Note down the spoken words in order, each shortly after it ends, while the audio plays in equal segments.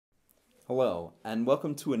Hello, and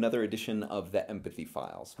welcome to another edition of the Empathy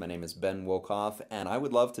Files. My name is Ben Wolkoff, and I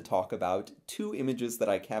would love to talk about two images that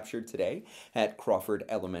I captured today at Crawford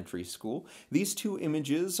Elementary School. These two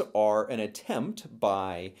images are an attempt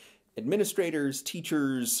by administrators,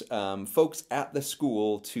 teachers, folks at the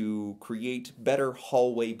school to create better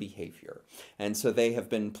hallway behavior. And so they have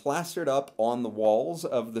been plastered up on the walls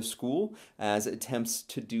of the school as attempts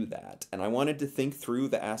to do that. And I wanted to think through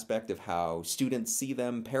the aspect of how students see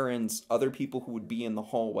them, parents, other people who would be in the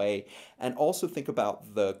hallway, and also think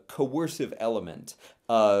about the coercive element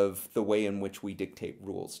of the way in which we dictate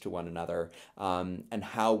rules to one another, and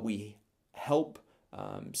how we help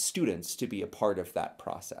students to be a part of that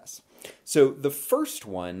process. So the first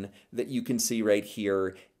one that you can see right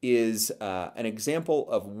here is an example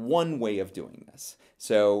of one way of doing this.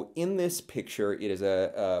 So in this picture, it is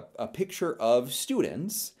a picture of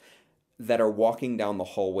students that are walking down the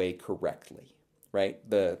hallway correctly, right?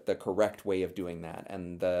 The correct way of doing that.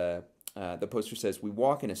 And the poster says, "We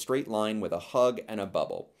walk in a straight line with a hug and a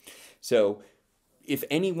bubble." So if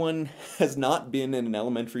anyone has not been in an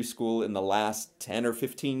elementary school in the last 10 or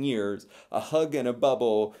 15 years, a hug and a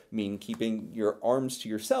bubble mean keeping your arms to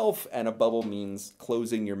yourself, and a bubble means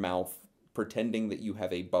closing your mouth, pretending that you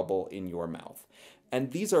have a bubble in your mouth.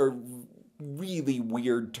 And these are really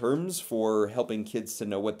weird terms for helping kids to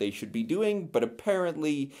know what they should be doing, but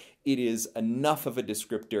apparently it is enough of a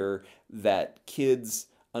descriptor that kids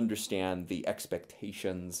understand the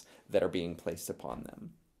expectations that are being placed upon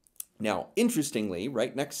them. Now, interestingly,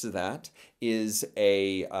 right next to that is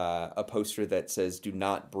a poster that says, "Do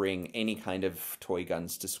not bring any kind of toy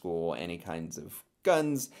guns to school, any kinds of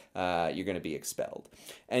guns, you're going to be expelled."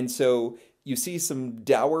 And so you see some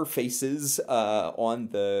dour faces on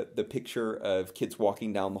the picture of kids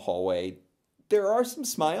walking down the hallway. There are some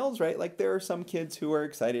smiles, right? Like there are some kids who are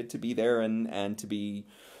excited to be there and to be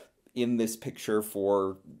in this picture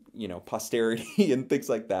for, posterity and things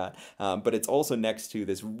like that. But it's also next to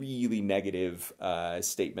this really negative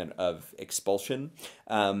statement of expulsion.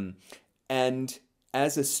 And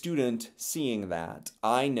as a student seeing that,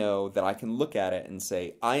 I know that I can look at it and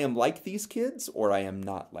say, I am like these kids or I am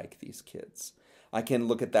not like these kids. I can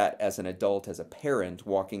look at that as an adult, as a parent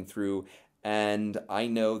walking through, and I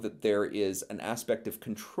know that there is an aspect of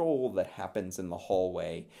control that happens in the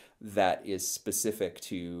hallway that is specific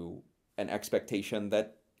to an expectation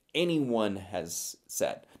that anyone has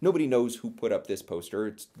set. Nobody knows who put up this poster.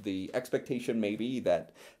 It's the expectation maybe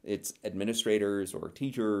that it's administrators or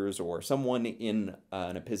teachers or someone in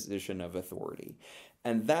a position of authority.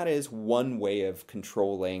 And that is one way of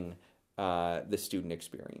controlling the student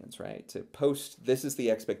experience, right? To post, this is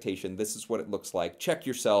the expectation, this is what it looks like, check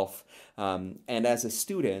yourself. And as a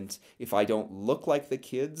student, if I don't look like the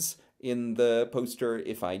kids in the poster,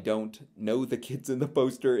 if I don't know the kids in the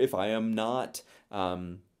poster, if I am not,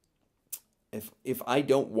 if I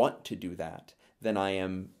don't want to do that, then I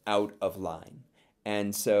am out of line.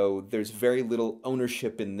 And so there's very little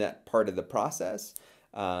ownership in that part of the process.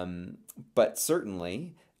 But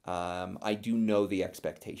certainly, I do know the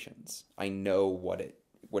expectations. I know what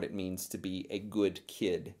it means to be a good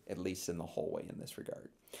kid, at least in the hallway in this regard.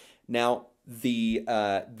 Now,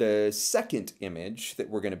 the second image that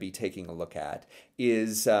we're going to be taking a look at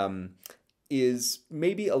is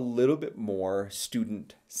maybe a little bit more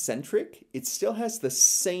student-centric. It still has the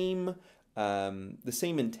same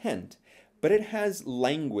intent, but it has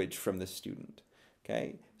language from the student.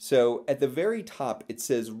 Okay, so at the very top it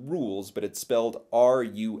says rules, but it's spelled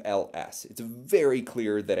R-U-L-S. It's very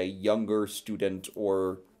clear that a younger student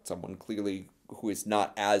or someone clearly who is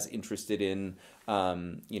not as interested in,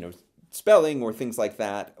 spelling or things like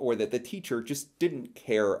that, or that the teacher just didn't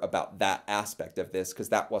care about that aspect of this because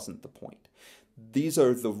that wasn't the point. These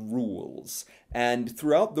are the rules. And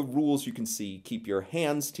throughout the rules, you can see keep your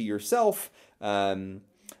hands to yourself, and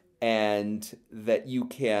that you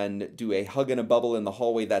can do a hug and a bubble in the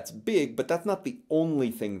hallway. That's big, but that's not the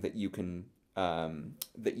only thing that you can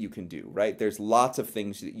do, right? There's lots of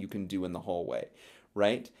things that you can do in the hallway,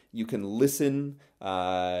 right? You can listen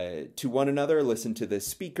to one another, listen to the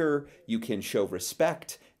speaker. You can show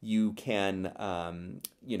respect. You can,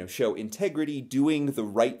 show integrity, doing the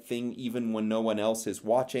right thing even when no one else is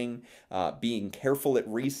watching. Being careful at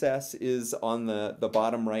recess is on the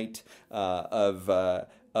bottom right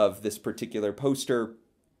of this particular poster.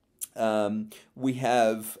 We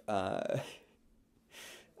have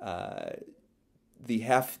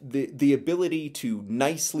the ability to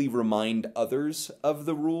nicely remind others of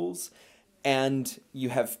the rules, and you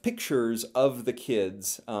have pictures of the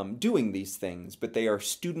kids doing these things, but they are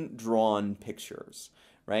student-drawn pictures,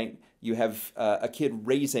 right? You have a kid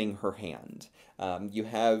raising her hand. You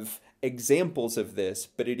have examples of this,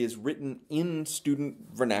 but it is written in student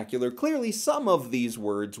vernacular. Clearly, some of these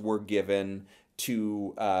words were given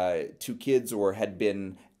to kids or had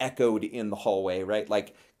been echoed in the hallway, right?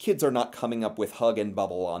 Like kids are not coming up with hug and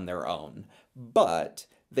bubble on their own, but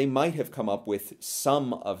they might have come up with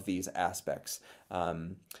some of these aspects.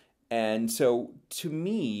 And so to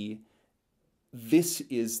me, this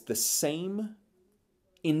is the same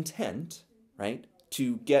intent, right?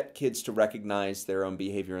 To get kids to recognize their own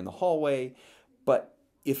behavior in the hallway. But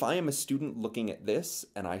if I am a student looking at this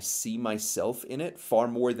and I see myself in it far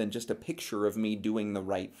more than just a picture of me doing the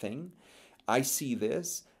right thing, I see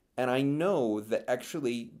this and I know that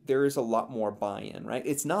actually there is a lot more buy-in, right?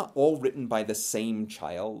 It's not all written by the same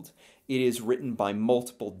child. It is written by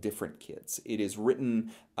multiple different kids. It is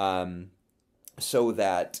written so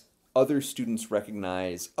that other students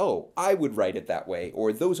recognize, oh, I would write it that way,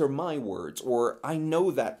 or those are my words, or I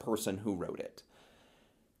know that person who wrote it.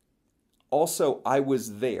 Also, I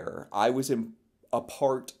was there. I was a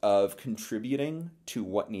part of contributing to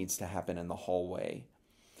what needs to happen in the hallway.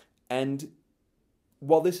 And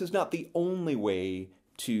while this is not the only way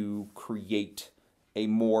to create a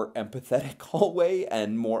more empathetic hallway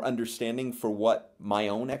and more understanding for what my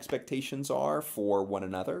own expectations are for one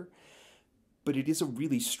another, but it is a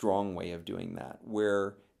really strong way of doing that,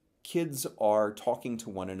 where kids are talking to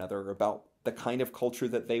one another about the kind of culture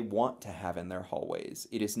that they want to have in their hallways.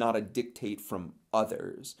 It is not a dictate from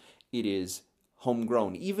others. It is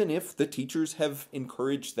homegrown, even if the teachers have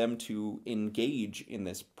encouraged them to engage in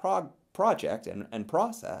this project and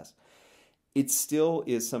process. It still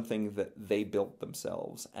is something that they built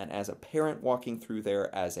themselves. And as a parent walking through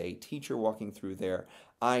there, as a teacher walking through there,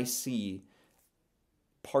 I see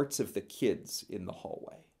parts of the kids in the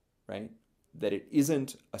hallway, right? That it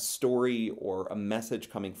isn't a story or a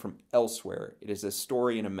message coming from elsewhere. It is a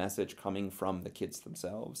story and a message coming from the kids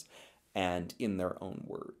themselves and in their own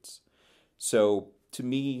words. So to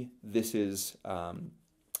me, this is a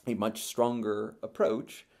much stronger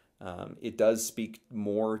approach. It does speak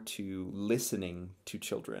more to listening to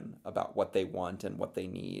children about what they want and what they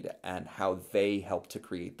need and how they help to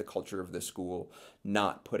create the culture of the school,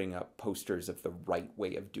 not putting up posters of the right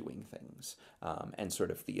way of doing things and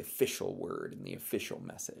sort of the official word and the official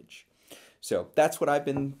message. So that's what I've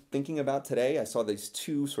been thinking about today. I saw these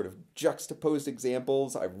two sort of juxtaposed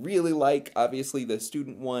examples. I really like, obviously, the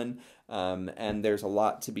student one, and there's a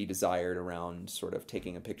lot to be desired around sort of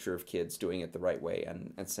taking a picture of kids, doing it the right way,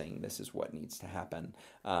 and saying this is what needs to happen.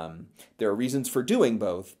 There are reasons for doing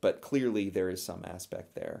both, but clearly there is some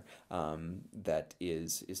aspect there that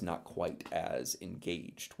is not quite as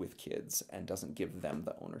engaged with kids and doesn't give them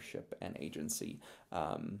the ownership and agency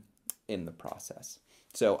in the process.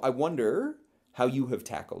 So I wonder how you have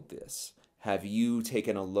tackled this. Have you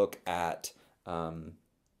taken a look at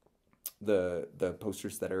the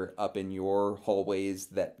posters that are up in your hallways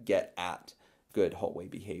that get at good hallway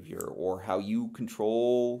behavior, or how you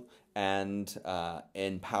control and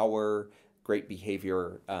empower great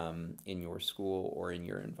behavior in your school or in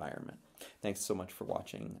your environment? Thanks so much for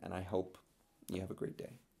watching, and I hope you have a great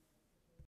day.